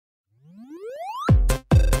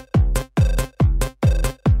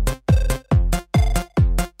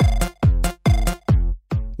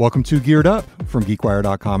Welcome to Geared Up from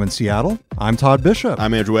GeekWire.com in Seattle. I'm Todd Bishop.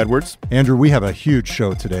 I'm Andrew Edwards. Andrew, we have a huge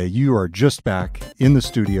show today. You are just back in the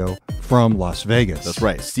studio from Las Vegas. That's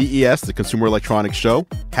right. CES, the Consumer Electronics Show,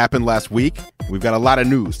 happened last week. We've got a lot of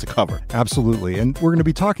news to cover. Absolutely. And we're going to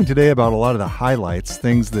be talking today about a lot of the highlights,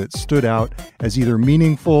 things that stood out as either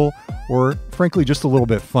meaningful or, frankly, just a little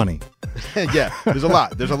bit funny. Yeah, there's a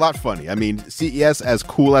lot. There's a lot funny. I mean, CES, as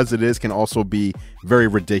cool as it is, can also be very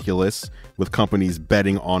ridiculous with companies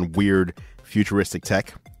betting on weird futuristic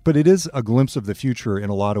tech. But it is a glimpse of the future in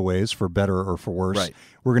a lot of ways, for better or for worse. Right.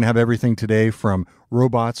 We're going to have everything today from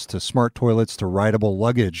robots to smart toilets to rideable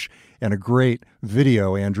luggage and a great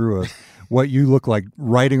video, Andrew, of what you look like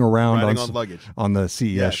riding around on luggage on the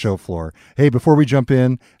CES show floor. Hey, before we jump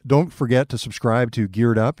in, don't forget to subscribe to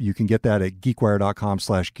Geared Up. You can get that at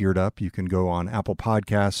geekwire.com/geared up. You can go on Apple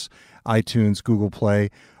Podcasts, iTunes, Google Play.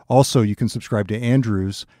 Also, you can subscribe to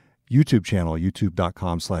Andrew's YouTube channel,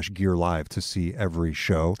 youtube.com/gearlive, to see every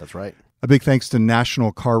show. That's right. A big thanks to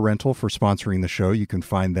National Car Rental for sponsoring the show. You can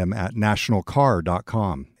find them at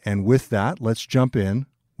nationalcar.com. And with that, let's jump in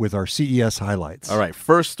with our CES highlights. All right.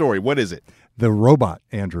 First story. What is it? The robot,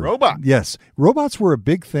 Andrew. Robot. Yes. Robots were a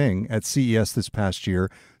big thing at CES this past year.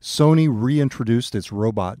 Sony reintroduced its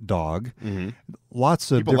robot dog. Mm-hmm.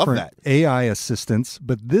 Lots of People love different AI assistants,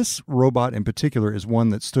 but this robot in particular is one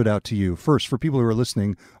that stood out to you. First, for people who are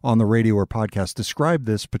listening on the radio or podcast, describe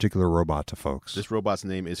this particular robot to folks. This robot's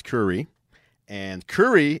name is Curie. And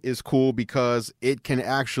Curie is cool because it can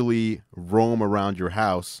actually roam around your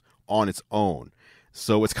house on its own.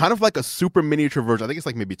 So it's kind of like a super miniature version. I think it's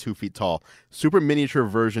like maybe 2 feet tall. Super miniature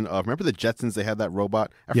version of, remember the Jetsons? They had that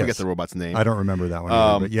robot. I forget the robot's name. I don't remember that one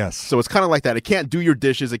either, but yes. So it's kind of like that. It can't do your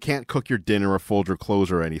dishes. It can't cook your dinner or fold your clothes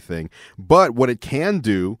or anything. But what it can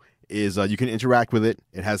do is you can interact with it.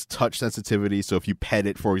 It has touch sensitivity. So if you pet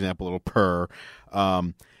it, for example, it'll purr.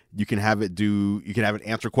 You can have it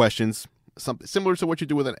answer questions. Something similar to what you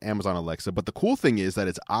do with an Amazon Alexa. But the cool thing is that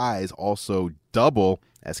its eyes also double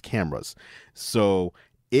as cameras. So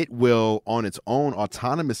it will, on its own,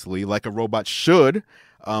 autonomously, like a robot should,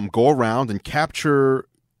 go around and capture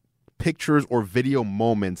pictures or video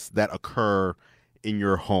moments that occur in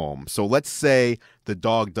your home. So let's say the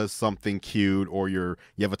dog does something cute, or you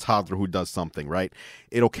have a toddler who does something, right?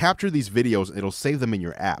 It'll capture these videos and it'll save them in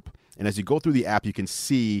your app. And as you go through the app, you can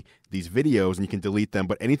see these videos and you can delete them.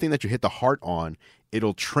 But anything that you hit the heart on,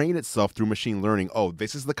 it'll train itself through machine learning. Oh,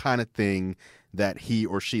 this is the kind of thing that he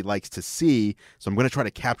or she likes to see. So I'm going to try to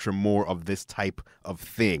capture more of this type of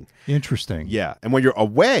thing. Interesting. Yeah. And when you're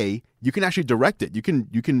away, you can actually direct it. You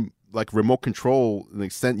can like remote control,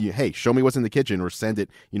 like send you, hey, show me what's in the kitchen, or send it,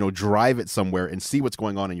 drive it somewhere and see what's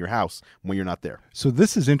going on in your house when you're not there. So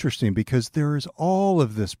this is interesting because there is all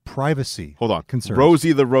of this privacy. Hold on. Concerns.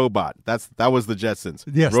 Rosie the robot. That was the Jetsons.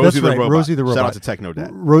 Yes, Rosie that's the right. robot. Rosie the robot. Shout out to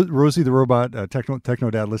Technodad. Rosie the robot,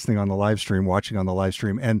 Technodad listening on the live stream, watching on the live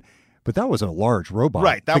stream. But that was a large robot.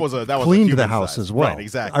 Right. That was cleaned the house size as well. Right,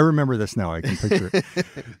 exactly. I remember this now. I can picture it.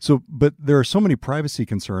 But there are so many privacy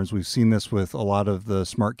concerns. We've seen this with a lot of the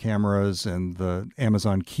smart cameras and the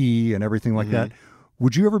Amazon Key and everything like that.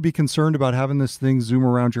 Would you ever be concerned about having this thing zoom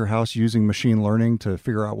around your house using machine learning to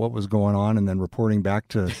figure out what was going on and then reporting back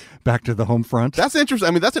to the home front? That's interesting.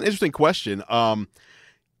 I mean, that's an interesting question. We're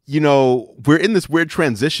in this weird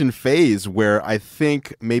transition phase where I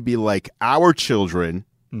think maybe like our children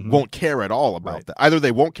won't care at all about that. Either they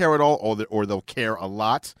won't care at all or they'll care a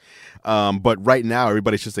lot. But right now,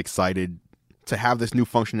 everybody's just excited to have this new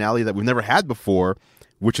functionality that we've never had before,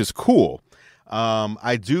 which is cool.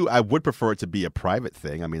 I would prefer it to be a private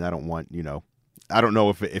thing. I mean, I don't want, I don't know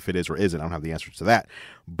if it is or isn't. I don't have the answer to that.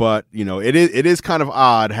 But, it is kind of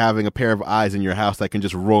odd having a pair of eyes in your house that can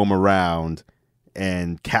just roam around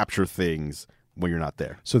and capture things when you're not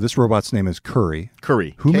there. So this robot's name is Curie.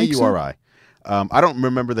 Curie. Who makes K-U-R-I. I don't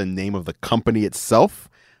remember the name of the company itself,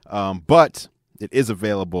 but it is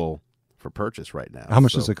available for purchase right now. How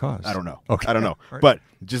much does it cost? I don't know. Okay. I don't know. Right. But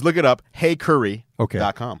just look it up. HeyCurie.com. Okay.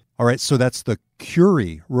 All right. So that's the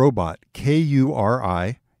Curie robot,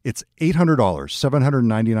 K-U-R-I. It's $800,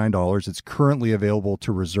 $799. It's currently available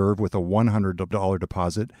to reserve with a $100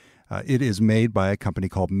 deposit. It is made by a company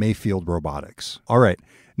called Mayfield Robotics. All right.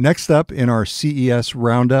 Next up in our CES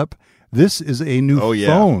roundup, this is a new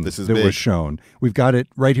phone that big. Was shown. We've got it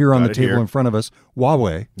right here on the table in front of us.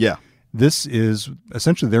 Huawei. Yeah. This is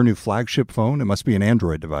essentially their new flagship phone. It must be an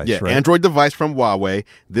Android device, right? Android device from Huawei.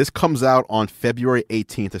 This comes out on February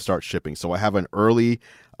 18th to start shipping. So I have an early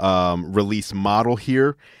release model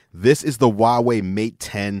here. This is the Huawei Mate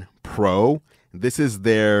 10 Pro. This is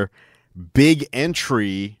their big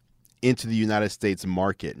entry into the United States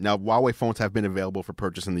market. Now, Huawei phones have been available for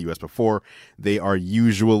purchase in the U.S. before. They are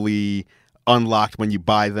usually unlocked when you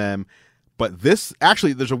buy them. But this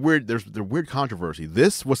actually, there's a weird controversy.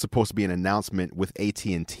 This was supposed to be an announcement with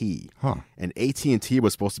AT&T, and AT&T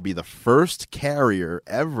was supposed to be the first carrier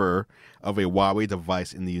ever of a Huawei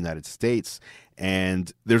device in the United States.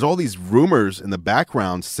 And there's all these rumors in the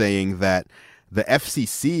background saying that the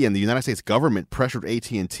FCC and the United States government pressured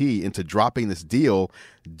AT&T into dropping this deal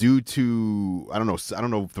due to I don't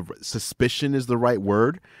know if the suspicion is the right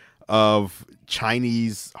word of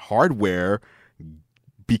Chinese hardware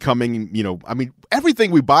becoming, everything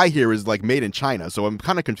we buy here is like made in China. So I'm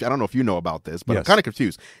kind of confused. I don't know if you know about this, but I'm kind of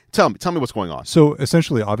confused. Tell me what's going on. So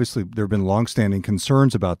essentially, obviously, there have been longstanding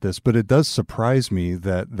concerns about this, but it does surprise me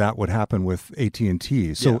that would happen with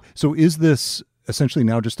AT&T. So is this essentially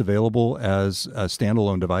now just available as a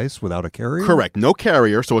standalone device without a carrier? Correct. No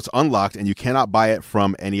carrier, so it's unlocked, and you cannot buy it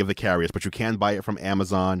from any of the carriers, but you can buy it from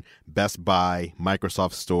Amazon, Best Buy,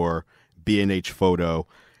 Microsoft Store, B&H Photo,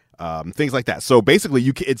 things like that. So basically,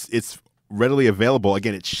 it's readily available.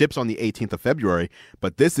 Again, it ships on the 18th of February,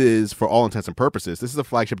 but this is, for all intents and purposes, this is a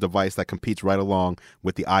flagship device that competes right along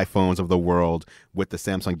with the iPhones of the world, with the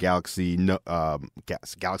Samsung Galaxy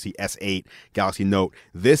S8, Galaxy Note.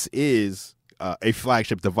 This is a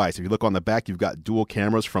flagship device. If you look on the back, you've got dual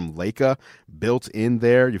cameras from Leica built in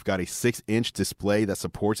there. You've got a 6-inch display that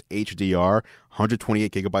supports HDR,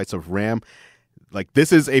 128 gigabytes of RAM. Like,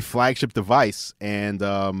 this is a flagship device,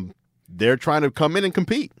 and they're trying to come in and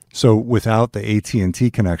compete. So without the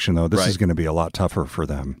AT&T connection, though, this is going to be a lot tougher for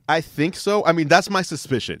them. I think so. I mean, that's my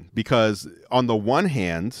suspicion, because on the one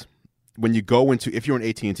hand, when you go into, if you're an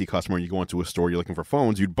AT&T customer and you go into a store, you're looking for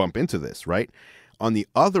phones, you'd bump into this, right? On the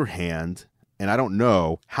other hand, and I don't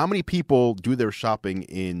know how many people do their shopping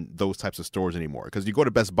in those types of stores anymore, because you go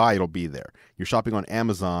to Best Buy, it'll be there. You're shopping on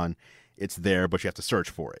Amazon, it's there, but you have to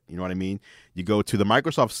search for it. You know what I mean? You go to the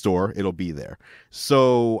Microsoft Store, it'll be there.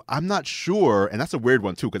 So I'm not sure, and that's a weird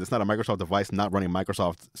one too, because it's not a Microsoft device, not running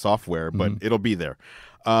Microsoft software, but it'll be there.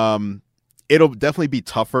 It'll definitely be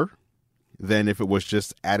tougher than if it was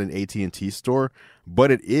just at an AT&T store,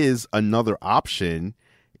 but it is another option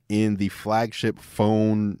in the flagship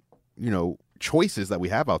phone, choices that we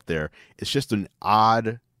have out there. It's just an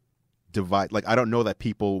odd device. Like, I don't know that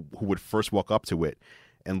people who would first walk up to it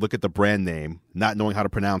and look at the brand name, not knowing how to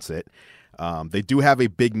pronounce it. They do have a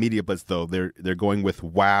big media blitz, though. They're going with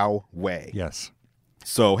Huawei. Yes.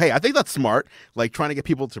 So, hey, I think that's smart, like trying to get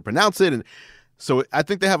people to pronounce it. And so I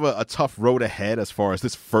think they have a tough road ahead as far as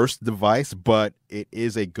this first device, but it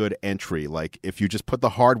is a good entry. Like, if you just put the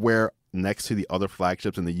hardware next to the other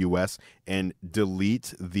flagships in the U.S. and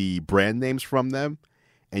delete the brand names from them,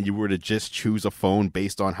 and you were to just choose a phone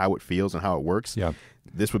based on how it feels and how it works,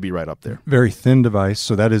 this would be right up there. Very thin device.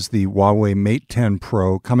 So that is the Huawei Mate 10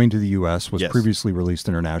 Pro coming to the U.S., was previously released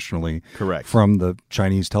internationally. Correct. From the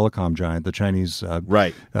Chinese telecom giant, the Chinese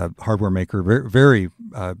hardware maker. Very, very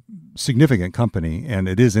significant company. And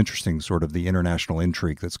it is interesting, sort of the international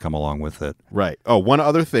intrigue that's come along with it. Right. Oh, one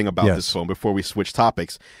other thing about this phone before we switch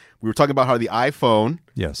topics. We were talking about how the iPhone,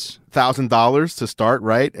 $1,000 to start,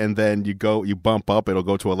 right? And then you bump up, it'll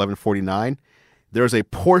go to $1,149. There's a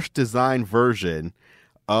Porsche design version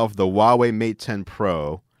of the Huawei Mate 10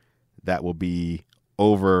 Pro that will be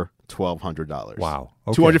over $1,200. Wow.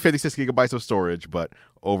 Okay. 256 gigabytes of storage, but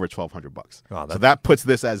over $1,200. Wow, so that puts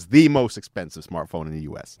this as the most expensive smartphone in the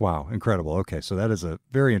U.S. Wow, incredible. Okay, so that is a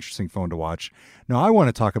very interesting phone to watch. Now, I want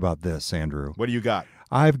to talk about this, Andrew. What do you got?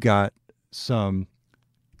 I've got some...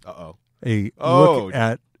 look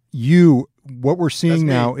at you. What we're seeing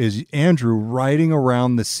now is Andrew riding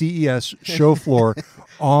around the CES show floor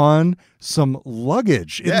on some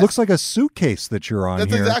luggage. It looks like a suitcase that you're on.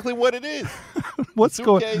 That's here. Exactly what it is. What's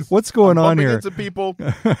going on here? Into people.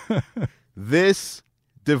 This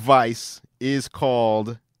device is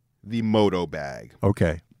called the Moto Bag.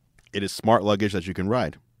 Okay. It is smart luggage that you can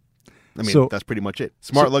ride. I mean, that's pretty much it.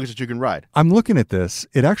 Smart luggage that you can ride. I'm looking at this.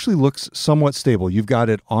 It actually looks somewhat stable. You've got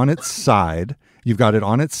it on its side.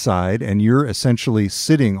 And you're essentially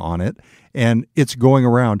sitting on it, and it's going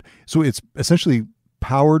around. So it's essentially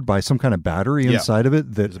powered by some kind of battery inside of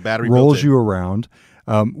it that rolls you around.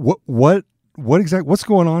 What's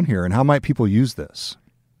going on here, and how might people use this?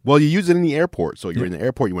 Well, you use it in the airport. So you're in the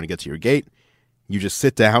airport, you want to get to your gate, you just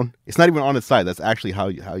sit down. It's not even on its side. That's actually how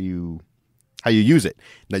you use it.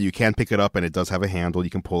 Now, you can pick it up, and it does have a handle. You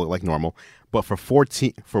can pull it like normal. But for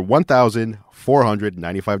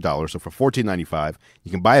 $1,495, so for $1,495,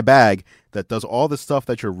 you can buy a bag that does all the stuff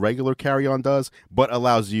that your regular carry-on does, but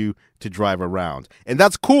allows you to drive around. And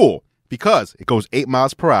that's cool. because it goes 8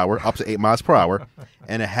 miles per hour, up to 8 miles per hour,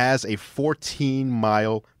 and it has a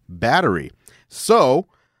 14-mile battery. So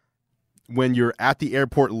when you're at the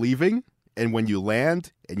airport leaving and when you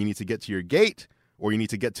land and you need to get to your gate or you need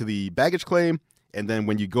to get to the baggage claim, and then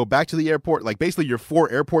when you go back to the airport, like basically your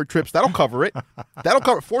 4 airport trips, that'll cover it. That'll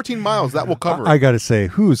cover 14 miles. That will cover it. I got to say,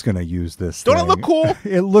 who's going to use this Don't thing? it look cool?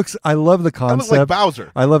 It looks, I love the That concept. looks like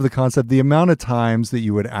Bowser. I love the concept. The amount of times that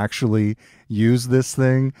you would actually use this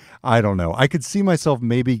thing, I don't know. I could see myself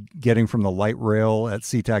maybe getting from the light rail at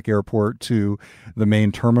SeaTac Airport to the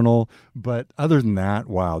main terminal. But other than that,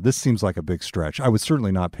 wow, this seems like a big stretch. I would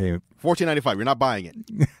certainly not pay. $14.95. You're not buying it.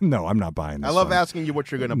 No, I'm not buying this I love one. asking you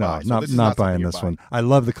what you're going to No, buy. So not, this is not something buying you're this one. I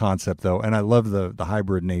love the concept, though, and I love the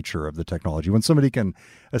hybrid nature of the technology. When somebody can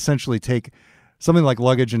essentially take something like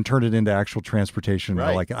luggage and turn it into actual transportation,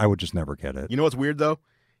 Right. I would just never get it. You know what's weird though?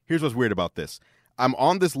 Here's what's weird about this. I'm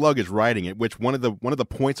on this luggage riding it, which one of the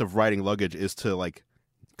points of riding luggage is to like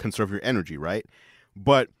conserve your energy, right?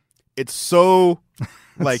 But it's so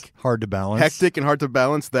like hard to balance. hectic and hard to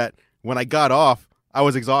balance that when I got off, I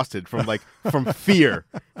was exhausted from fear.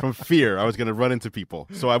 From fear I was going to run into people.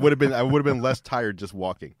 So I would have been less tired just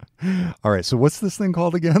walking. All right, so what's this thing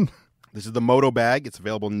called again? This is the Moto Bag. It's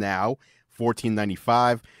available now,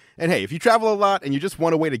 $14.95. And hey, if you travel a lot and you just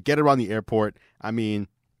want a way to get around the airport, I mean,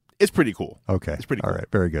 it's pretty cool. Okay. It's pretty cool. All right,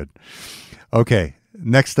 very good. Okay,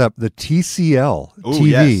 next up, the TCL Ooh,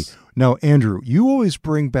 TV. yes. Now, Andrew, you always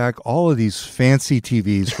bring back all of these fancy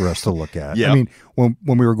TVs for us to look at. Yeah. I mean, when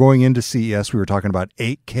we were going into CES, we were talking about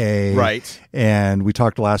 8K. Right. And we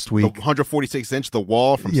talked last The week. 146-inch, the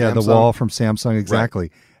wall from Yeah, Samsung. the wall from Samsung,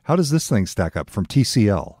 exactly. How does this thing stack up from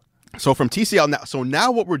TCL? So from TCL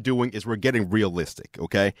now what we're doing is we're getting realistic,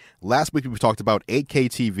 okay? Last week we talked about 8K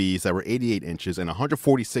TVs that were 88 inches and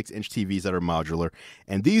 146-inch TVs that are modular.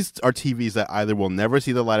 And these are TVs that either will never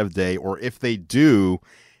see the light of day, or if they do,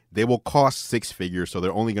 they will cost 6 figures, so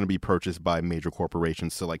they're only going to be purchased by major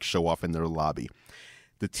corporations to like show off in their lobby.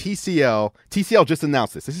 The TCL just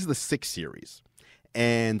announced this. This is the 6 series.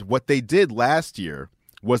 And what they did last year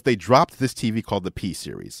was they dropped this TV called the P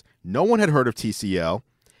series. No one had heard of TCL.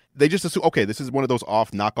 They just assume, okay, this is one of those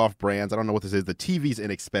knockoff brands. I don't know what this is. The TV's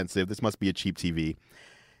inexpensive. This must be a cheap TV.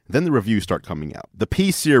 Then the reviews start coming out. The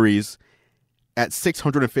P series at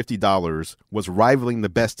 $650 was rivaling the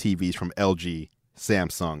best TVs from LG,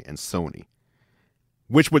 Samsung, and Sony,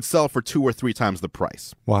 which would sell for 2 or 3 times the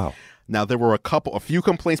price. Wow. Now, there were a few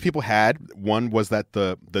complaints people had. One was that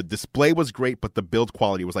the display was great, but the build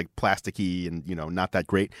quality was like plasticky and, not that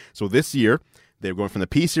great. So this year, they're going from the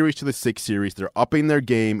P series to the 6 series. They're upping their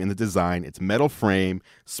game in the design. It's metal frame,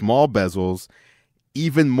 small bezels,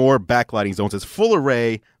 even more backlighting zones. It's full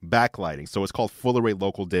array backlighting. So it's called full array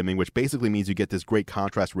local dimming, which basically means you get this great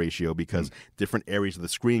contrast ratio because different areas of the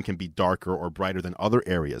screen can be darker or brighter than other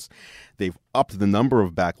areas. They've upped the number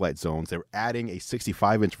of backlight zones. They're adding a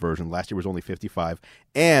 65-inch version. Last year was only 55.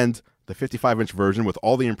 And the 55-inch version with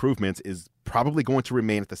all the improvements is probably going to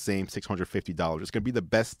remain at the same $650. It's going to be the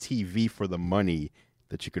best TV for the money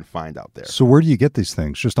that you can find out there. So where do you get these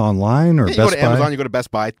things? Just online or You Best go to Buy? Amazon, you go to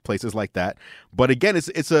Best Buy, places like that. But again,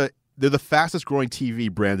 they're the fastest growing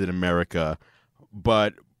TV brand in America.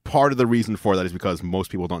 But part of the reason for that is because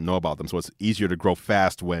most people don't know about them. So it's easier to grow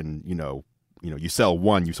fast when you sell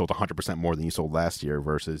one, you sold 100% more than you sold last year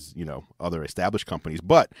versus other established companies.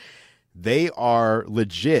 But they are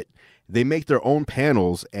legit. They make their own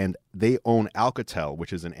panels, and they own Alcatel,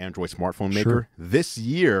 which is an Android smartphone maker. Sure. This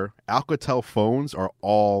year, Alcatel phones are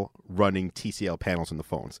all running TCL panels in the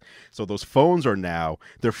phones. So those phones are now,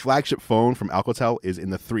 their flagship phone from Alcatel is in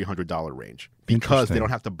the $300 range because they don't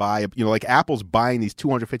have to buy, like Apple's buying these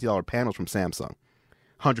 $250 panels from Samsung,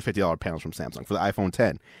 $150 panels from Samsung for the iPhone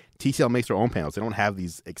 10. TCL makes their own panels. They don't have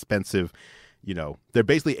these expensive, they're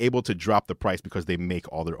basically able to drop the price because they make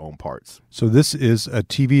all their own parts. So this is a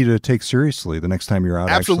TV to take seriously the next time you're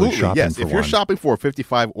out Absolutely, actually shopping yes. for If you're one. shopping for a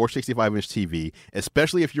 55 or 65-inch TV,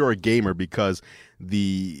 especially if you're a gamer, because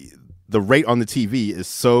the rate on the TV is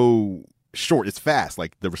so short, it's fast.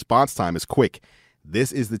 Like the response time is quick.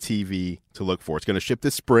 This is the TV to look for. It's going to ship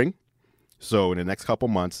this spring. So in the next couple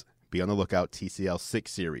months, be on the lookout, TCL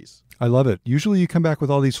 6 series. I love it. Usually you come back with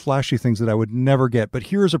all these flashy things that I would never get, but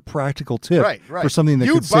here's a practical tip Right. for something that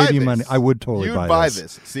You'd could save buy you this. money. I would totally You'd buy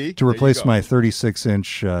this. See? To There you replace go. my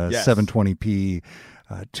 36-inch Yes. 720p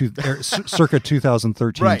circa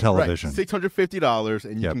 2013 television. Right. $650,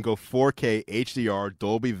 and you Yep. can go 4K, HDR,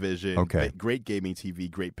 Dolby Vision. Okay. Great gaming TV,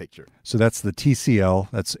 great picture. So that's the TCL.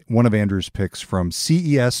 That's one of Andrew's picks from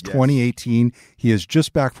CES 2018. He is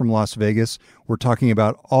just back from Las Vegas. We're talking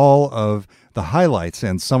about all of the highlights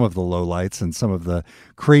and some of the lowlights and some of the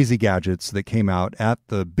crazy gadgets that came out at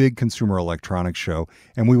the big Consumer Electronics Show.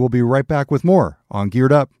 And we will be right back with more on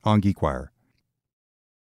Geared Up on GeekWire.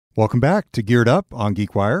 Welcome back to Geared Up on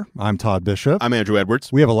GeekWire. I'm Todd Bishop. I'm Andrew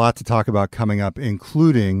Edwards. We have a lot to talk about coming up,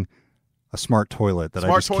 including a smart toilet that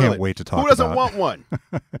I just can't wait to talk about. Who doesn't want one?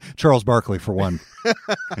 Charles Barkley, for one.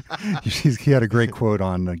 He had a great quote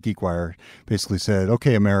on GeekWire. Basically said,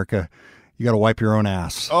 "Okay, America, you got to wipe your own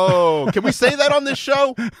ass." Oh, can we say that on this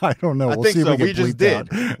show? I don't know. I We'll think see so. if we We can just bleep did.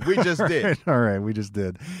 that. We just did. All right, we just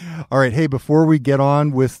did. All right, hey, before we get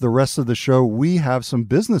on with the rest of the show, we have some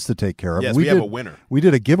business to take care of. Yes, we have a winner. We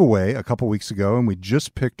did a giveaway a couple weeks ago, and we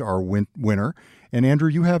just picked our winner. And Andrew,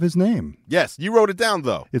 you have his name. Yes, you wrote it down,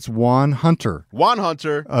 though. It's Juan Hunter. Juan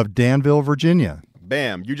Hunter. Of Danville, Virginia.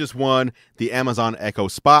 Bam, you just won the Amazon Echo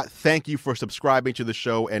Spot. Thank you for subscribing to the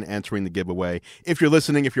show and entering the giveaway. If you're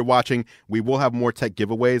listening, if you're watching, we will have more tech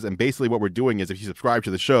giveaways. And basically what we're doing is if you subscribe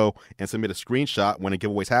to the show and submit a screenshot when a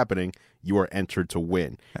giveaway is happening, you are entered to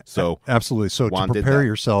win. So absolutely. So Juan to prepare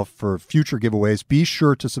yourself for future giveaways, be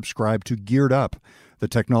sure to subscribe to Geared Up, the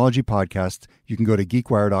technology podcast. You can go to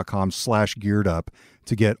geekwire.com/geared up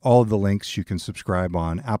to get all of the links. You can subscribe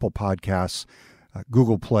on Apple Podcasts,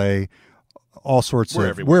 Google Play, all sorts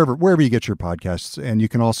of wherever you get your podcasts. And you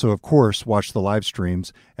can also, of course, watch the live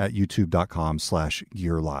streams at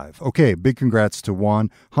youtube.com/gearlive. Okay, big congrats to Juan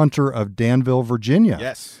Hunter of Danville, Virginia.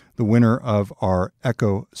 Yes. The winner of our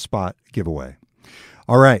Echo Spot giveaway.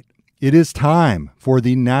 All right, it is time for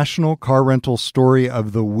the National Car Rental Story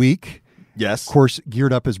of the Week. Yes. Of course,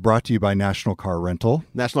 Geared Up is brought to you by National Car Rental.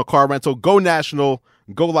 National Car Rental. Go national.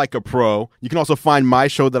 Go like a pro. You can also find my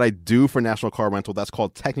show that I do for National Car Rental. That's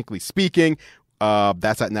called Technically Speaking.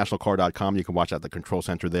 That's at nationalcar.com. You can watch at the control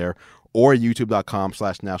center there or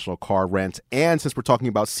youtube.com/nationalcarrent. And since we're talking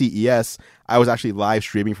about CES, I was actually live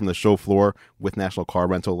streaming from the show floor with National Car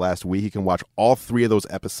Rental last week. You can watch all 3 of those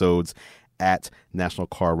episodes at National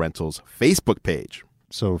Car Rental's Facebook page.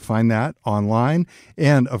 So find that online.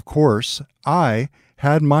 And of course, I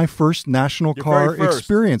had my first National Car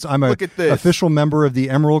experience. I'm an official member of the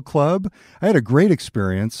Emerald Club. I had a great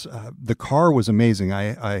experience. The car was amazing.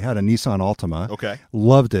 I had a Nissan Altima. Okay.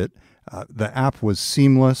 Loved it. The app was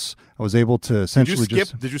seamless. I was able to essentially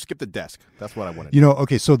Did you skip the desk? That's what I wanted.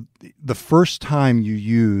 Okay, so the first time you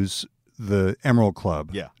use the Emerald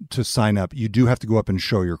Club to sign up, you do have to go up and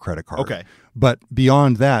show your credit card. Okay. But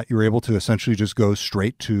beyond that, you're able to essentially just go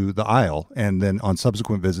straight to the aisle. And then on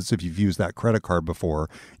subsequent visits, if you've used that credit card before,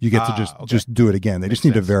 you get to just do it again. They just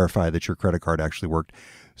need to verify that your credit card actually worked.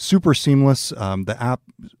 Super seamless. The app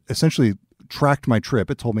essentially tracked my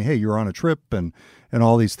trip. It told me, hey, you're on a trip and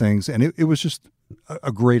all these things. And it was just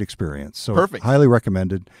a great experience. So perfect. Highly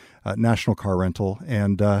recommended. National Car Rental.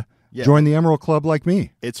 And join the Emerald Club like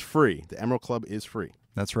me. It's free. The Emerald Club is free.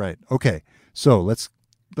 That's right. Okay. So let's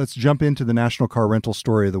jump into the National Car Rental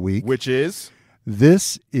Story of the Week. Which is?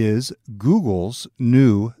 This is Google's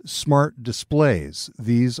new smart displays.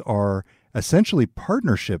 These are essentially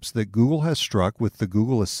partnerships that Google has struck with the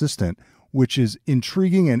Google Assistant, which is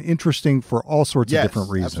intriguing and interesting for all sorts of different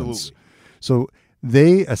reasons. Absolutely. So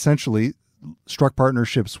they essentially struck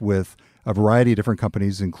partnerships with a variety of different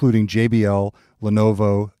companies, including JBL,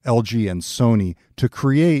 Lenovo, LG, and Sony, to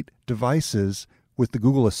create devices with the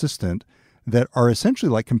Google Assistant that are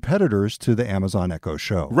essentially like competitors to the Amazon Echo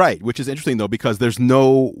Show. Right, which is interesting, though, because there's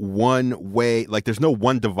no one way, there's no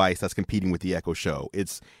one device that's competing with the Echo Show.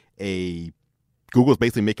 Google's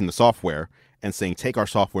basically making the software and saying, take our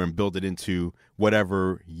software and build it into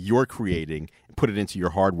whatever you're creating and put it into your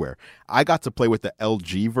hardware. I got to play with the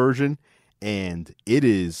LG version, and it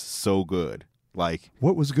is so good.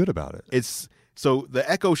 What was good about it? So the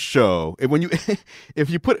Echo Show,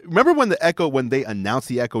 remember when when they announced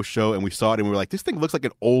the Echo Show and we saw it and we were like, this thing looks like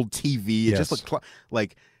an old TV. It just looks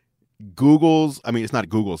like it's not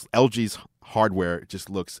Google's, LG's hardware just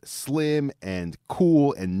looks slim and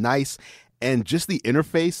cool and nice. And just the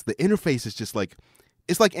interface is just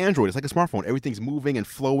it's like Android. It's like a smartphone. Everything's moving and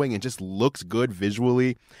flowing and just looks good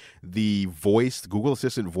visually. The Google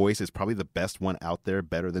Assistant voice is probably the best one out there,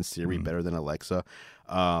 better than Siri, better than Alexa.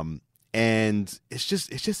 And it's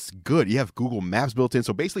just good. You have Google Maps built in.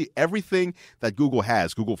 So basically everything that Google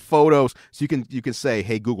has, Google Photos, so you can say,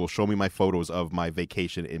 hey, Google, show me my photos of my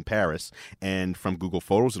vacation in Paris. And from Google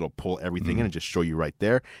Photos, it'll pull everything in and just show you right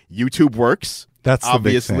there. YouTube works. That's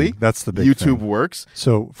obviously the big thing. That's the big YouTube thing. works.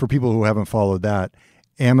 So for people who haven't followed that,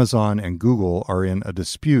 Amazon and Google are in a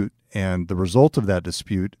dispute. And the result of that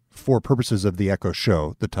dispute, for purposes of the Echo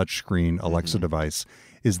Show, the touchscreen Alexa device,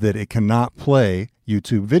 is that it cannot play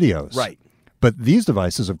YouTube videos. Right. But these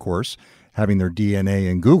devices, of course, having their DNA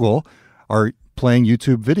in Google, are playing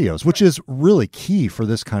YouTube videos, which is really key for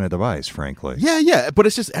this kind of device, frankly. Yeah, but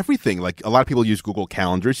it's just everything. Like a lot of people use Google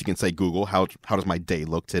Calendars. You can say, Google, how does my day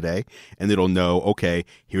look today? And it'll know, okay,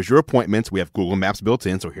 here's your appointments. We have Google Maps built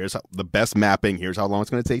in, so here's the best mapping. Here's how long it's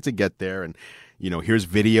going to take to get there. And, here's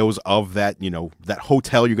videos of that, that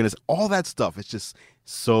hotel you're going to, all that stuff. It's just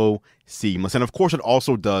so seamless. And of course, it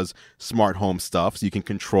also does smart home stuff. So you can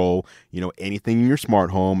control, anything in your smart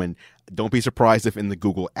home. And don't be surprised if in the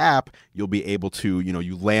Google app, you'll be able to,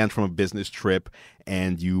 you land from a business trip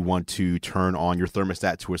and you want to turn on your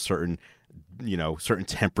thermostat to a certain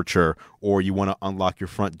temperature, or you want to unlock your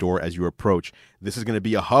front door as you approach. This is going to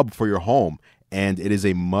be a hub for your home. And it is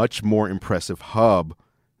a much more impressive hub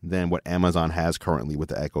than what Amazon has currently with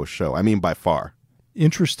the Echo Show. I mean, by far.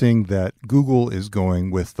 Interesting that Google is going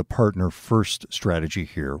with the partner first strategy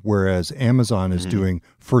here, whereas Amazon is doing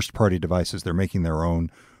first party devices. They're making their own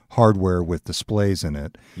hardware with displays in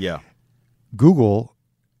it. Yeah. Google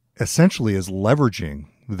essentially is leveraging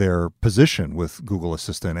their position with Google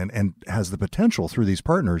Assistant and has the potential through these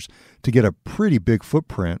partners to get a pretty big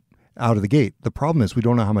footprint out of the gate. The problem is we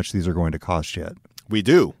don't know how much these are going to cost yet. We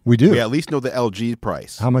do. We do. We at least know the LG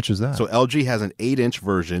price. How much is that? So LG has an 8-inch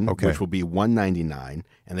version, which will be $199,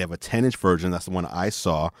 and they have a 10-inch version. That's the one I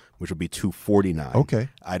saw, which will be $249. Okay.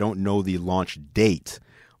 I don't know the launch date,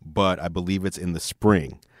 but I believe it's in the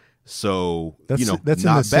spring. So that's not in the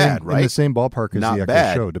bad, same, right? In the same ballpark as Not the Echo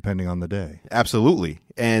bad. Show, depending on the day. Absolutely,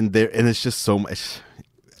 and it's just so much.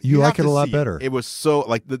 You like have it a to lot see better. It was so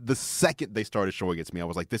like the second they started showing it to me, I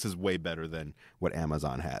was like, this is way better than what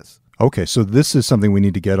Amazon has. Okay, so this is something we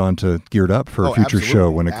need to get onto Geared Up for a future absolutely. show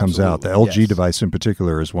when it comes out. The LG Yes. device in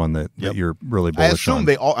particular is one that you're really I bullish assume on.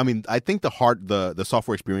 they all. I mean, I think the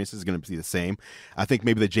software experience is going to be the same. I think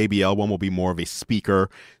maybe the JBL one will be more of a speaker,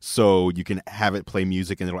 so you can have it play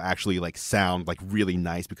music and it'll actually like sound like really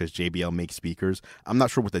nice because JBL makes speakers. I'm not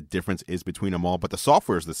sure what the difference is between them all, but the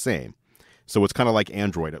software is the same. So it's kind of like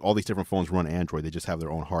Android. All these different phones run Android. They just have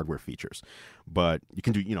their own hardware features. But you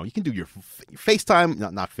can do, your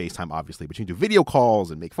FaceTime, not FaceTime obviously, but you can do video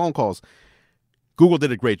calls and make phone calls. Google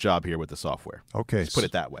did a great job here with the software. Okay. Let's put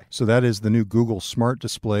it that way. So that is the new Google Smart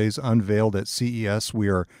Displays unveiled at CES. We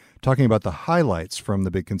are talking about the highlights from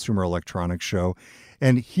the big Consumer Electronics Show.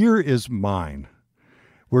 And here is mine.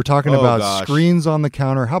 We're talking about screens on the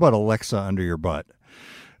counter. How about Alexa under your butt?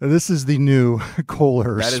 This is the new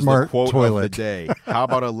Kohler That is Smart the quote Toilet. of the day. How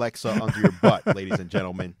about Alexa under your butt, ladies and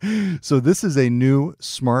gentlemen? So this is a new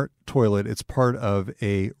smart toilet. It's part of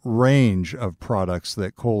a range of products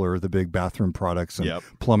that Kohler, the big bathroom products and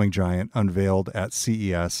plumbing giant, unveiled at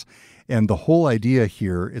CES. And the whole idea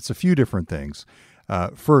here, it's a few different things.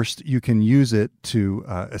 First, you can use it to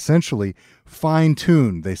essentially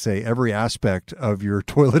fine-tune, they say, every aspect of your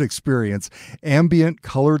toilet experience. Ambient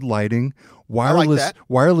colored lighting,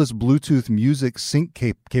 wireless Bluetooth music sync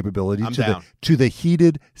capability to the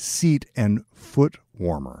heated seat and foot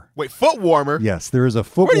warmer. Wait, foot warmer? Yes, there is a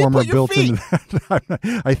foot warmer built into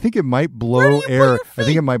that. I think it might blow air. I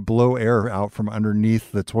think it might blow air out from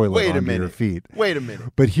underneath the toilet onto your feet. Wait a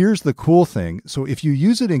minute. But here's the cool thing. So if you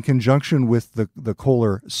use it in conjunction with the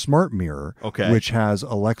Kohler Smart Mirror, which has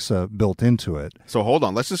Alexa built into it. So hold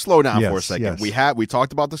on, let's just slow down for a second. Yes. We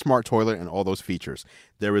talked about the smart toilet and all those features.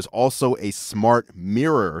 There is also a smart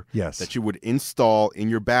mirror that you would install in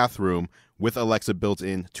your bathroom with Alexa built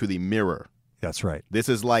in to the mirror. That's right. This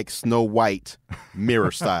is like Snow White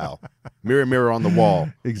mirror style. Mirror, mirror on the wall.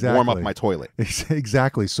 Exactly. Warm up my toilet.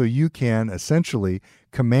 Exactly. So you can essentially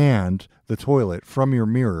command the toilet from your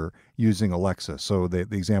mirror using Alexa. So the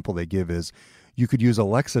example they give is you could use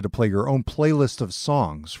Alexa to play your own playlist of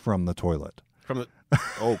songs from the toilet.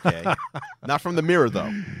 Okay. Not from the mirror,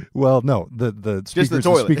 though. Well, no. The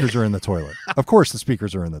speakers are in the toilet. Of course the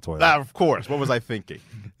speakers are in the toilet. Of course. What was I thinking?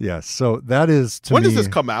 Yes. So that is, to when me, does this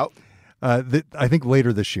come out? I think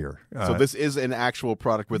later this year. So this is an actual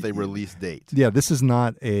product with a release date. Yeah, this is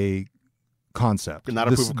not a concept. Not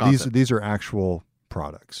a proof of concept. These are actual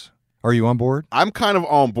products. Are you on board? I'm kind of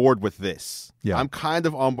on board with this. Yeah. I'm kind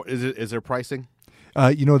of on board. Is there pricing?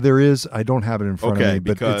 There is. I don't have it in front of me,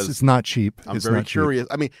 but it's not cheap. I'm very curious.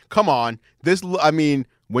 I mean, come on.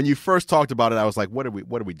 When you first talked about it, I was like, what are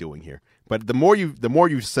we doing here? But the more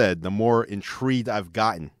you said, the more intrigued I've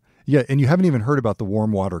gotten. Yeah, and you haven't even heard about the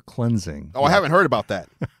warm water cleansing. Oh, I haven't heard about that.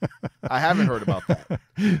 I haven't heard about that.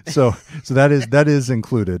 So that is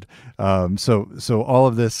included. So all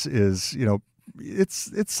of this is,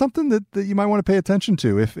 it's something that you might want to pay attention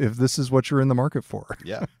to if this is what you're in the market for.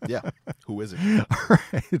 Yeah. Who is it? All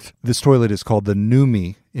right. This toilet is called the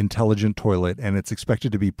Numi Intelligent Toilet, and it's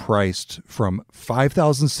expected to be priced from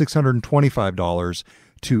 $5,625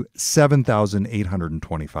 to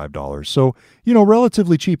 $7,825. So,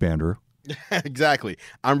 relatively cheap, Andrew. Exactly.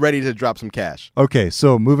 I'm ready to drop some cash. Okay,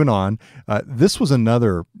 so moving on. This was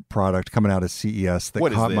another product coming out of CES that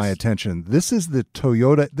What is caught my this? attention. This is the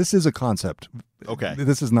Toyota. This is a concept. Okay.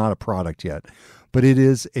 This is not a product yet, but it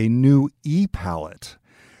is a new e-pallet,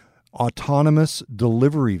 autonomous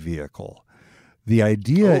delivery vehicle. The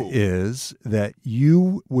idea is that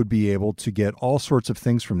you would be able to get all sorts of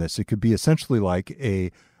things from this. It could be essentially like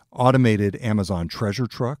a automated Amazon treasure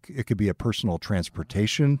truck. It could be a personal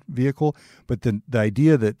transportation vehicle. But the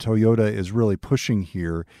idea that Toyota is really pushing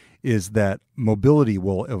here is that mobility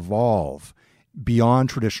will evolve beyond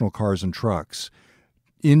traditional cars and trucks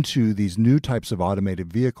into these new types of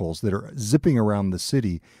automated vehicles that are zipping around the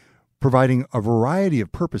city, providing a variety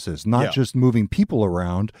of purposes, not just moving people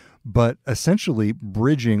around, but essentially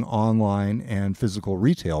bridging online and physical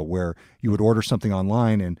retail, where you would order something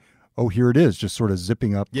online and here it is, just sort of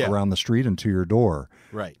zipping up around the street and to your door.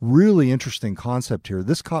 Right. Really interesting concept here.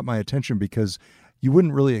 This caught my attention because you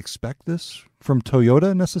wouldn't really expect this from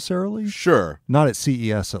Toyota necessarily. Sure. Not at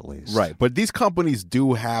CES, at least. Right. But these companies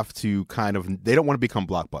do have to they don't want to become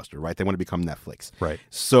Blockbuster, right? They want to become Netflix. Right.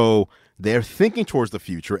 So they're thinking towards the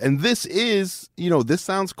future. And this is, this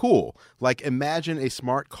sounds cool. Like, imagine a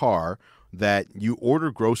smart car that you order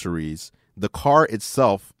groceries, the car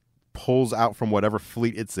itself pulls out from whatever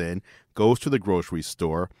fleet it's in, goes to the grocery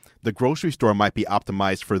store. The grocery store might be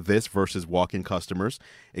optimized for this versus walk-in customers.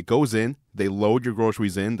 It goes in, they load your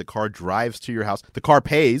groceries in, the car drives to your house. The car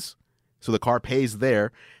pays, so the car pays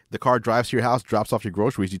there. The car drives to your house, drops off your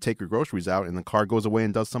groceries, you take your groceries out, and the car goes away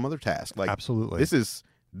and does some other task. Like, absolutely. This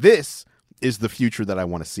is the future that I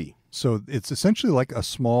want to see. So it's essentially like a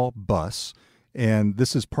small bus, and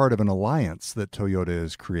this is part of an alliance that Toyota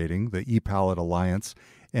is creating, the e-Pallet Alliance.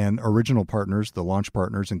 And original partners, the launch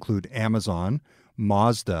partners, include Amazon,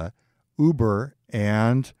 Mazda, Uber,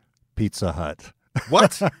 and Pizza Hut.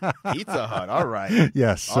 What? Pizza Hut. All right.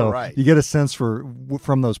 Yes. So all right. You get a sense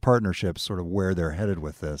from those partnerships sort of where they're headed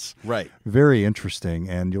with this. Right. Very interesting.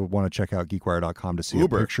 And you'll want to check out geekwire.com to see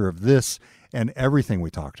Uber. a picture of this and everything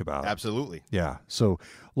we talked about. Absolutely. Yeah. So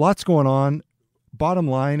lots going on. Bottom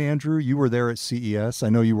line, Andrew, you were there at CES. I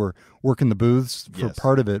know you were working the booths for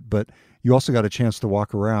part of it, but you also got a chance to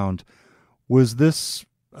walk around. Was this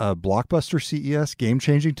Blockbuster CES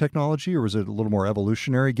game-changing technology, or was it a little more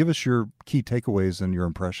evolutionary? Give us your key takeaways and your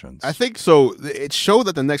impressions. I think so. It showed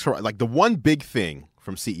that the next, like the one big thing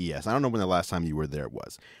from CES, I don't know when the last time you were there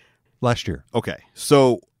was. Last year. Okay.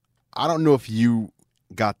 So I don't know if you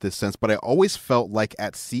got this sense, but I always felt like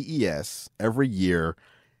at CES every year,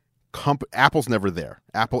 Apple's never there.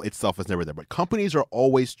 Apple itself is never there, but companies are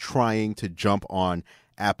always trying to jump on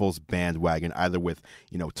Apple's bandwagon, either with,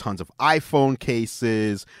 tons of iPhone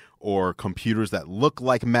cases or computers that look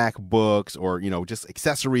like MacBooks or, just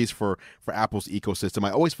accessories for Apple's ecosystem.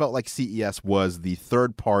 I always felt like CES was the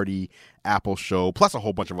third-party Apple show, plus a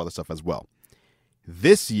whole bunch of other stuff as well.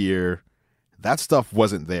 This year, that stuff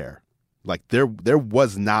wasn't there. Like, there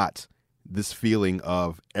was not this feeling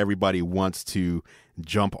of everybody wants to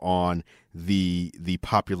jump on the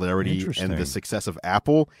popularity and the success of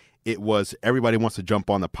Apple. It was everybody wants to jump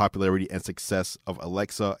on the popularity and success of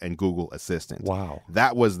Alexa and Google Assistant. Wow.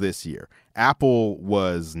 That was this year. Apple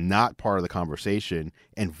was not part of the conversation,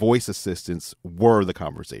 and voice assistants were the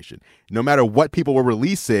conversation. No matter what people were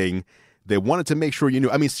releasing, they wanted to make sure you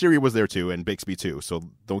knew. I mean, Siri was there too, and Bixby too, so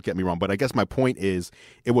don't get me wrong. But I guess my point is,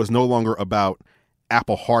 it was no longer about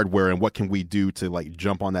Apple hardware and what can we do to like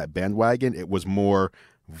jump on that bandwagon. It was more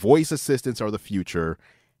voice assistants are the future.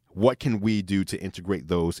 What can we do to integrate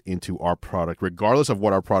those into our product, regardless of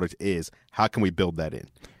what our product is? How can we build that in?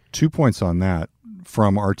 2 points on that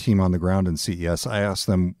from our team on the ground in CES. I asked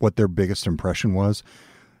them what their biggest impression was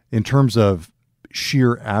in terms of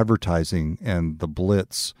sheer advertising and the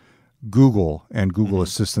blitz. Google and Google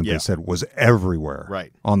Assistant, they said, was everywhere.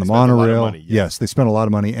 Right. On the monorail. Yes, they spent a lot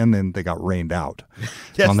of money, and then they got rained out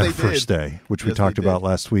on their first day, which we talked about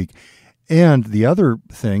last week. And the other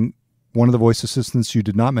thing, one of the voice assistants you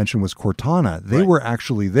did not mention was Cortana. They were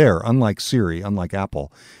actually there, unlike Siri, unlike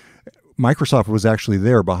Apple. Microsoft was actually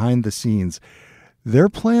there behind the scenes. They're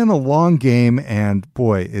playing a long game, and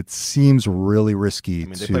boy, it seems really risky. I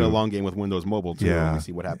mean, they played a long game with Windows Mobile, too. Yeah, we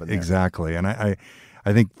see what happened there. Exactly. And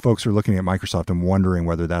I think folks are looking at Microsoft and wondering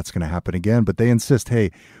whether that's going to happen again. But they insist, hey,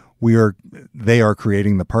 they are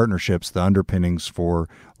creating the partnerships, the underpinnings for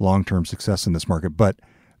long-term success in this market. But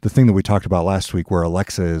the thing that we talked about last week, where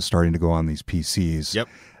Alexa is starting to go on these PCs,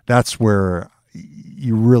 that's where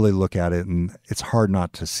you really look at it, and it's hard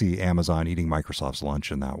not to see Amazon eating Microsoft's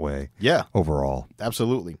lunch in that way. Yeah. Overall.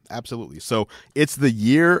 Absolutely. Absolutely. So it's the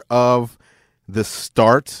year of the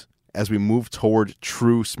start as we move toward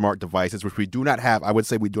true smart devices, which we do not have. I would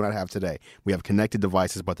say we do not have today. We have connected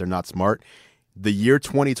devices, but they're not smart. The year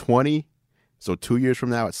 2020, so 2 years from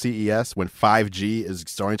now at CES, when 5G is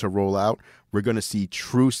starting to roll out, we're going to see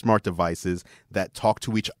true smart devices that talk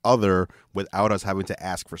to each other without us having to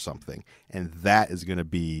ask for something. And that is going to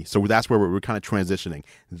be, so that's where we're kind of transitioning.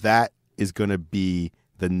 That is going to be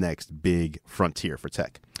the next big frontier for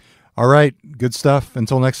tech. All right. Good stuff.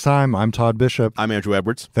 Until next time, I'm Todd Bishop. I'm Andrew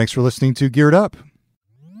Edwards. Thanks for listening to Geared Up.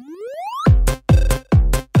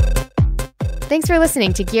 Thanks for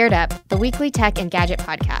listening to Geared Up, the weekly tech and gadget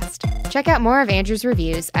podcast. Check out more of Andrew's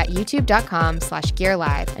reviews at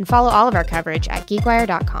youtube.com/gearlive and follow all of our coverage at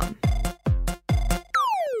geekwire.com.